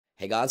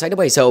Hey guys,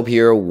 iOS Help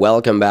here.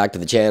 Welcome back to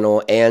the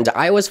channel. And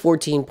iOS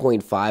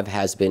 14.5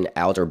 has been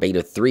out, or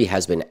beta 3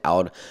 has been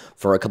out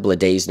for a couple of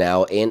days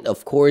now. And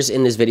of course,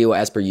 in this video,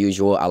 as per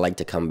usual, I like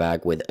to come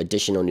back with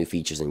additional new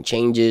features and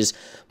changes,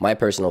 my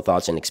personal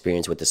thoughts and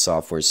experience with the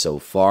software so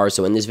far.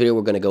 So in this video,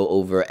 we're going to go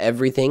over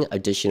everything,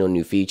 additional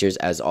new features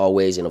as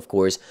always, and of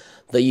course,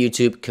 the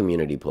YouTube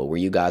community poll where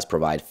you guys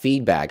provide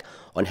feedback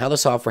on how the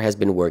software has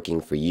been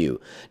working for you.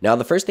 Now,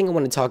 the first thing I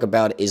want to talk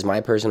about is my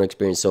personal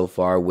experience so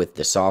far with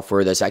the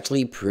software. That's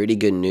actually pretty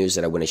good news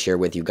that I want to share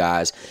with you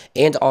guys,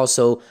 and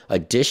also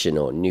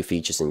additional new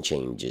features and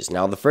changes.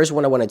 Now, the first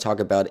one I want to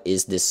talk about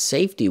is the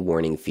safety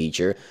warning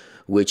feature,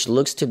 which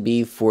looks to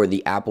be for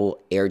the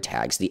Apple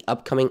AirTags, the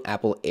upcoming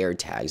Apple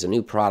AirTags, a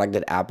new product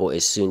that Apple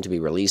is soon to be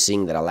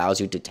releasing that allows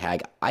you to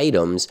tag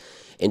items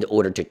in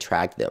order to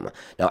track them.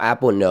 Now,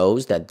 Apple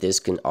knows that this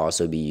can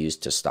also be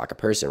used to stalk a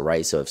person,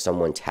 right? So if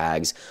someone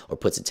tags or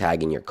puts a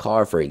tag in your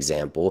car, for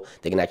example,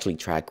 they can actually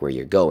track where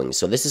you're going.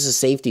 So this is a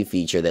safety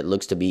feature that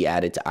looks to be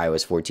added to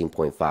iOS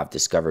 14.5,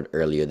 discovered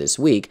earlier this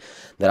week,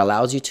 that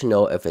allows you to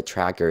know if a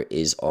tracker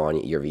is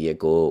on your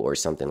vehicle or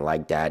something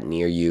like that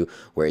near you,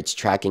 where it's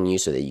tracking you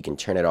so that you can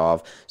turn it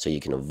off so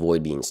you can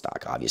avoid being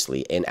stalked,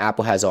 obviously. And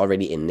Apple has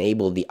already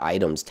enabled the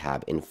Items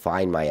tab in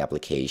Find My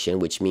application,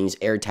 which means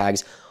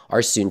AirTags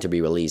are soon to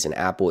be released, and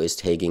Apple is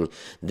taking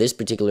this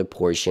particular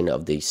portion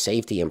of the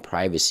safety and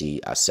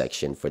privacy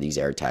section for these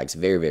AirTags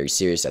very, very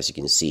serious, as you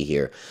can see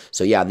here.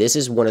 So yeah, this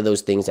is one of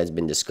those things that's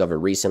been discovered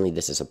recently.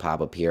 This is a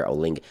pop-up here. I'll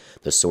link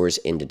the source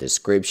in the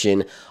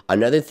description.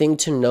 Another thing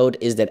to note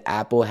is that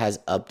Apple has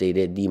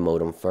updated the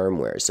modem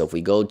firmware. So if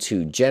we go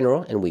to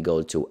General and we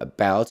go to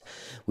About,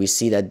 we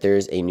see that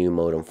there's a new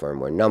modem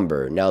firmware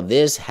number. Now,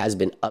 this has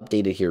been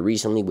updated here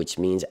recently, which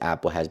means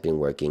Apple has been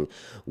working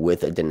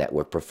with the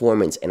network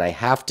performance, and I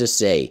have to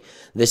say,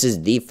 this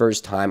is the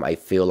first time I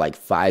feel like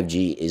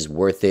 5G is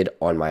worth it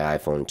on my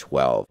iPhone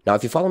 12. Now,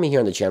 if you follow me here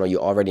on the channel, you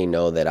already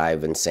know that I've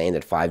been saying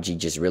that 5G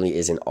just really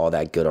isn't all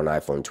that good on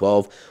iPhone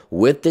 12.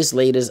 With this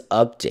latest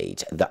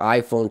update, the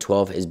iPhone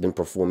 12 has been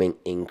performing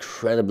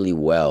incredibly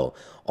well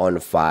on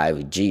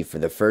 5G. For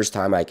the first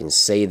time, I can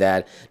say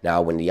that.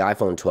 Now, when the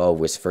iPhone 12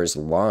 was first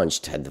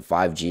launched, the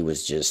 5G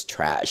was just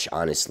trash,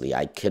 honestly.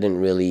 I couldn't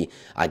really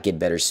get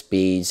better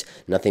speeds,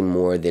 nothing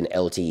more than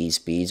LTE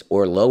speeds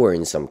or lower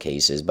in some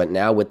cases. But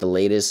now with the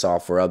latest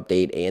software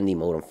update and the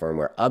modem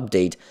firmware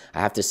update, I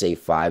have to say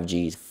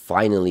 5G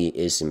finally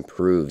is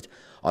improved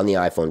on the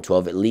iPhone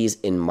 12, at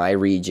least in my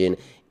region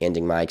and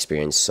in my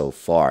experience so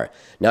far.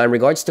 Now, in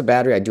regards to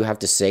battery, I do have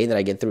to say that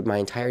I get through my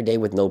entire day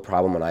with no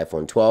problem on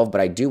iPhone 12, but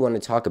I do want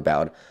to talk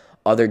about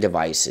other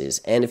devices.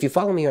 And if you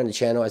follow me here on the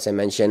channel, as I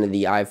mentioned,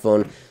 the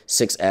iPhone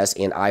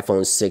 6s and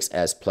iPhone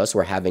 6s Plus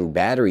were having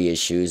battery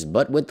issues,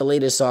 but with the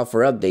latest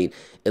software update,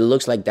 it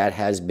looks like that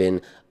has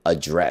been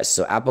addressed.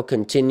 So Apple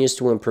continues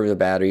to improve the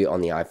battery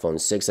on the iPhone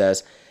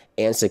 6s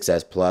and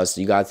 6s Plus.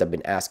 You guys have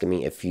been asking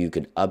me if you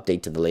could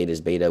update to the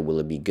latest beta. Will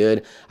it be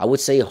good? I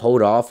would say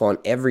hold off on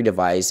every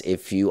device.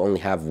 If you only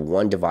have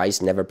one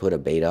device, never put a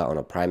beta on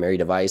a primary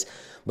device.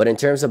 But in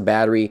terms of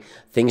battery,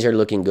 things are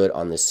looking good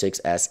on the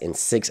 6s and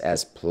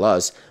 6s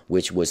Plus,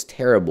 which was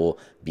terrible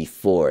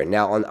before.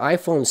 Now, on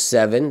iPhone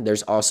 7,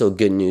 there's also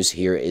good news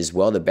here as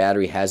well. The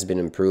battery has been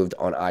improved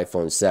on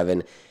iPhone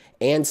 7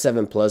 and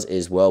 7 Plus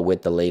as well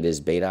with the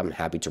latest beta. I'm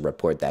happy to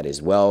report that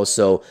as well.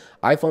 So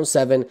iPhone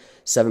 7,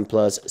 7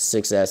 Plus,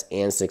 6s,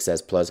 and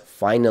 6s Plus,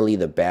 finally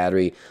the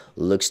battery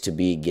looks to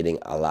be getting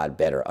a lot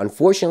better.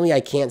 Unfortunately, I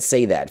can't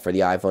say that for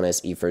the iPhone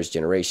SE first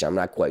generation. I'm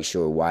not quite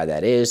sure why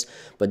that is,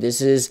 but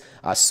this is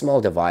a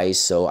small device,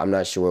 so I'm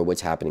not sure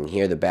what's happening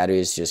here. The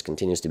battery just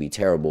continues to be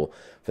terrible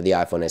for the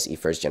iPhone SE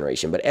first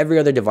generation. But every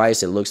other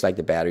device, it looks like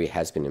the battery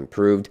has been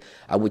improved.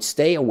 I would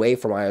stay away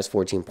from iOS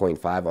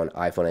 14.5 on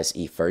iPhone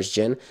SE first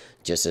gen,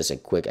 just as a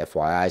quick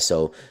FYI,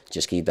 so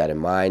just keep that in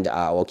mind.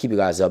 I'll keep you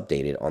guys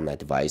updated on that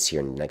device here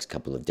in the next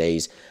couple of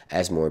days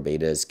as more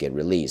betas get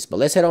released. But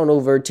let's head on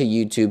over to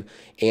YouTube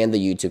and the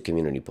YouTube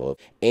community poll.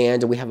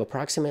 And we have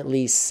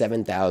approximately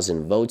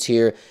 7,000 votes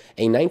here.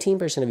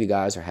 19% of you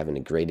guys are having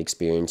a great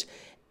experience.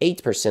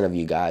 8% of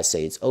you guys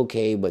say it's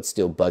okay, but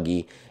still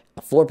buggy.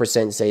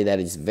 4% say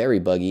that it's very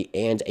buggy,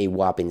 and a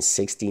whopping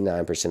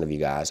 69% of you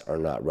guys are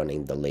not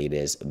running the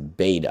latest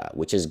beta,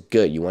 which is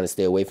good. You want to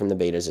stay away from the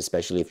betas,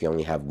 especially if you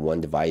only have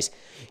one device.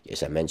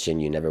 As I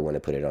mentioned, you never want to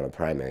put it on a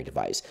primary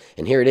device.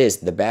 And here it is.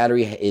 The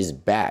battery is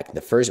back.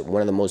 The first,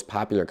 one of the most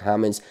popular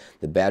comments,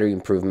 the battery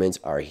improvements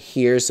are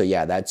here. So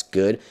yeah, that's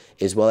good.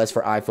 As well as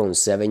for iPhone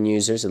 7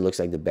 users, it looks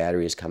like the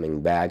battery is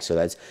coming back. So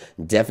that's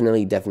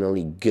definitely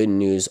good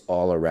news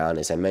all around.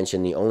 As I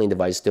mentioned, the only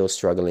device still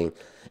struggling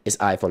is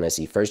iPhone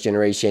SE first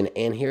generation,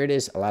 and here it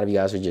is. A lot of you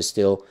guys are just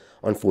still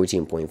on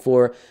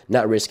 14.4,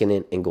 not risking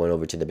it and going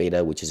over to the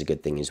beta, which is a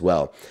good thing as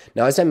well.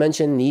 Now, as I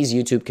mentioned, these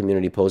YouTube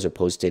community posts are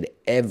posted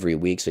every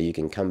week, so you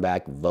can come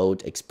back,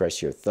 vote,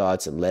 express your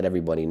thoughts, and let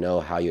everybody know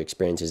how your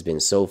experience has been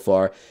so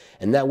far.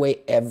 And that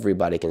way,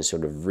 everybody can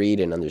sort of read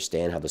and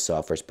understand how the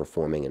software is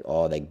performing and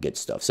all that good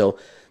stuff. So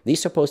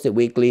these are posted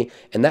weekly,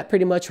 and that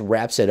pretty much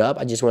wraps it up.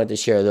 I just wanted to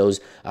share those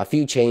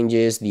few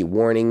changes, the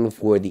warning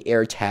for the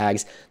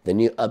AirTags, the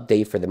new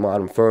update for the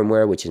Modem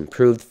Firmware, which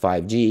improved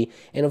 5G,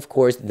 and of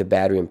course, the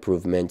battery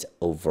improvement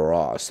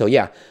overall. So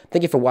yeah,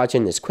 thank you for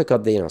watching this quick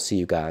update, and I'll see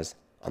you guys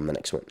on the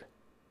next one.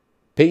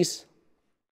 Peace.